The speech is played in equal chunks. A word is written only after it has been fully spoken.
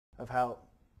of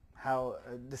how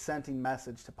a dissenting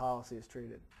message to policy is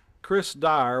treated. Chris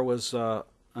Dyer was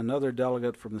another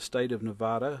delegate from the state of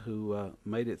Nevada who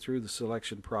made it through the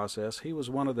selection process. He was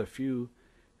one of the few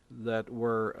that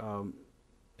were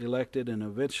elected and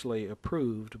eventually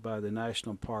approved by the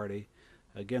National Party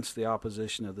against the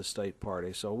opposition of the state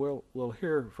party. So we'll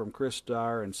hear from Chris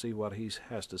Dyer and see what he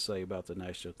has to say about the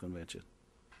National Convention.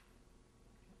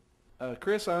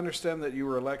 Chris, I understand that you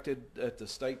were elected at the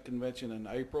state convention in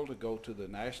April to go to the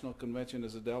National Convention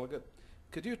as a delegate.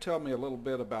 Could you tell me a little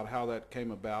bit about how that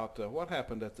came about? What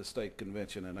happened at the state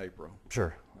convention in April?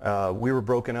 Sure. We were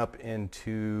broken up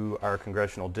into our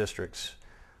congressional districts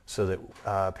so that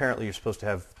apparently you're supposed to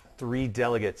have 3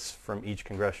 delegates from each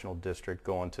congressional district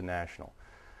going to national.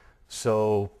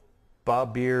 So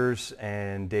Bob Beers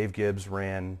and Dave Gibbs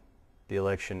ran the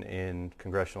election in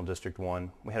Congressional District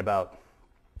 1. We had about,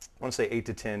 I want to say 8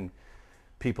 to 10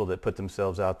 people that put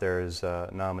themselves out there as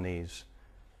nominees.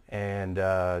 And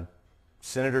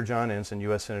Senator John Ensign,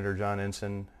 U.S. Senator John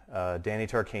Ensign, Danny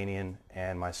Tarkanian,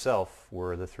 and myself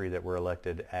were the 3 that were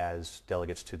elected as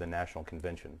delegates to the National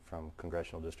Convention from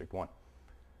Congressional District 1.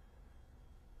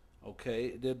 Okay.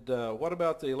 What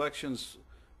about the elections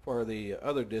for the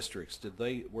other districts?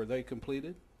 Were they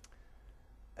completed?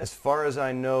 As far as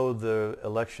I know, the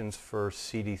elections for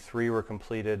CD3 were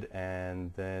completed,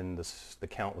 and then the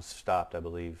count was stopped, I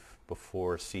believe,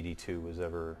 before CD2 was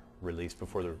ever released,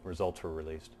 before the results were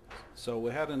released. So we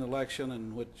had an election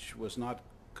in which was not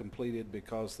completed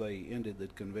because they ended the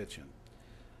convention.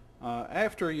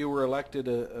 After you were elected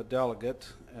a delegate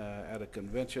at a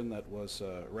convention that was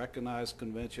a recognized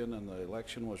convention and the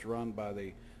election was run by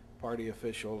the party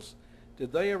officials,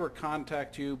 did they ever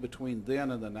contact you between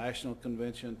then and the National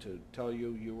Convention to tell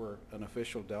you you were an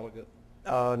official delegate?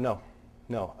 No.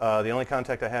 The only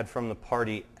contact I had from the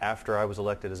party after I was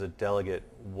elected as a delegate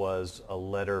was a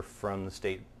letter from the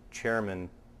state chairman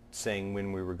saying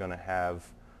when we were going to have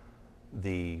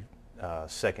the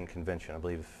second convention. I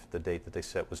believe the date that they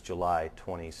set was July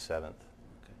 27th. Okay.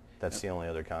 That's the only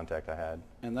other contact I had.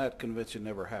 And that convention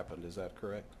never happened, is that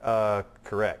correct?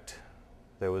 Correct.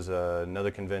 There was another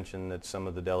convention that some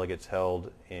of the delegates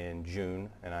held in June,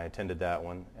 and I attended that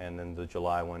one, and then the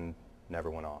July one never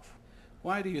went off.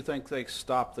 Why do you think they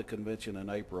stopped the convention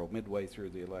in April, midway through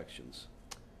the elections?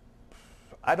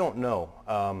 I don't know.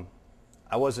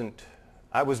 I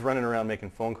was running around making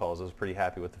phone calls. I was pretty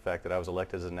happy with the fact that I was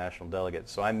elected as a national delegate,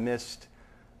 so I missed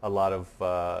a lot of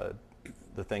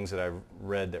the things that I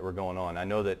read that were going on. I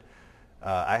know that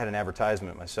I had an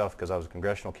advertisement myself because I was a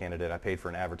congressional candidate. I paid for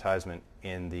an advertisement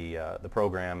in the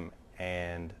program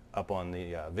and up on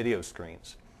the video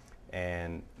screens.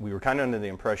 And we were kind of under the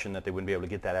impression that they wouldn't be able to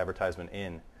get that advertisement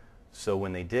in. So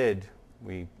when they did,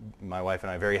 my wife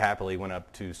and I very happily went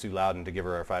up to Sue Loudon to give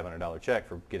her our $500 check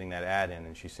for getting that ad in,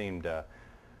 and she seemed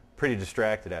pretty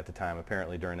distracted at the time.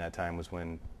 Apparently during that time was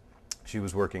when she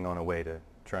was working on a way to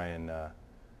try and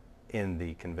end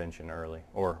the convention early,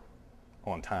 or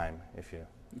on time, if you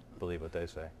believe what they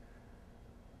say.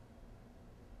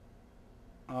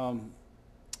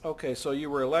 Okay, so you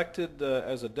were elected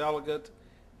as a delegate,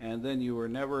 and then you were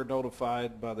never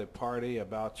notified by the party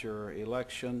about your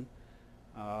election.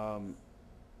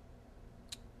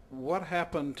 What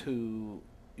happened to,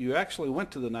 you actually went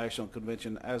to the National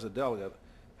Convention as a delegate.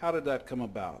 How did that come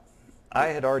about? I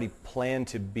had already planned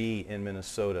to be in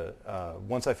Minnesota.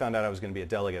 Once I found out I was going to be a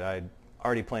delegate, I had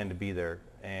already planned to be there.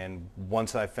 And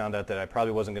once I found out that I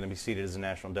probably wasn't going to be seated as a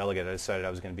national delegate, I decided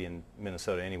I was going to be in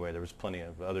Minnesota anyway. There was plenty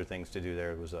of other things to do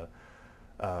there. It was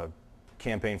a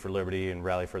Campaign for Liberty and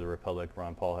Rally for the Republic.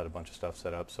 Ron Paul had a bunch of stuff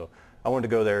set up. So I wanted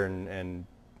to go there and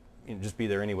just be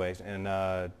there anyways.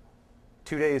 And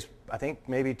 2 days, I think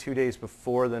maybe 2 days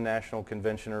before the National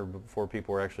Convention, or before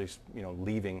people were actually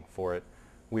leaving for it,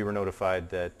 we were notified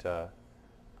that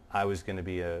I was going to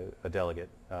be a delegate.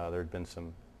 There had been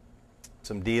some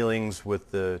dealings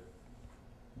with the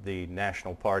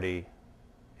National Party,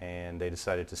 and they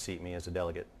decided to seat me as a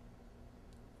delegate.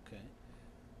 Okay.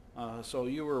 So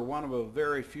you were one of a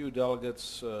very few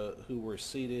delegates who were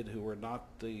seated who were not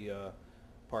the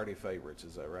party favorites,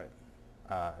 is that right?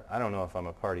 I don't know if I'm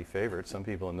a party favorite. Some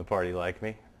people in the party like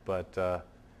me, but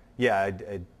yeah,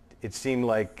 it seemed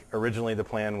like originally the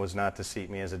plan was not to seat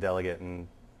me as a delegate, and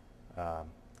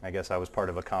I guess I was part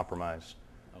of a compromise.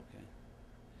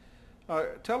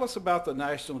 Tell us about the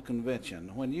National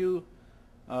Convention. When you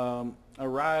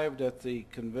arrived at the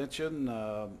convention,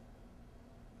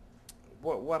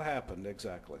 what happened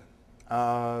exactly?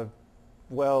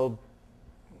 Well,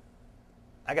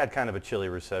 I got kind of a chilly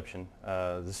reception.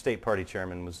 The state party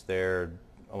chairman was there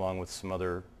along with some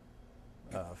other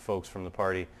folks from the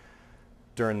party.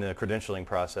 during the credentialing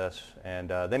process, and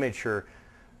they made sure,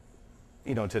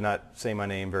 you know, to not say my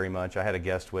name very much. I had a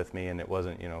guest with me, and it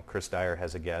wasn't, you know, Chris Dyer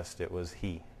has a guest. It was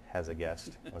he has a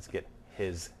guest. Let's get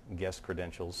his guest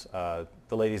credentials. The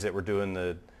ladies that were doing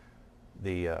the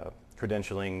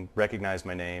credentialing recognized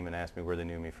my name and asked me where they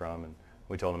knew me from, and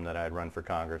we told them that I had run for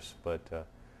Congress. But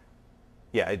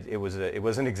yeah, it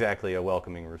wasn't exactly a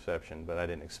welcoming reception, but I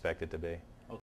didn't expect it to be.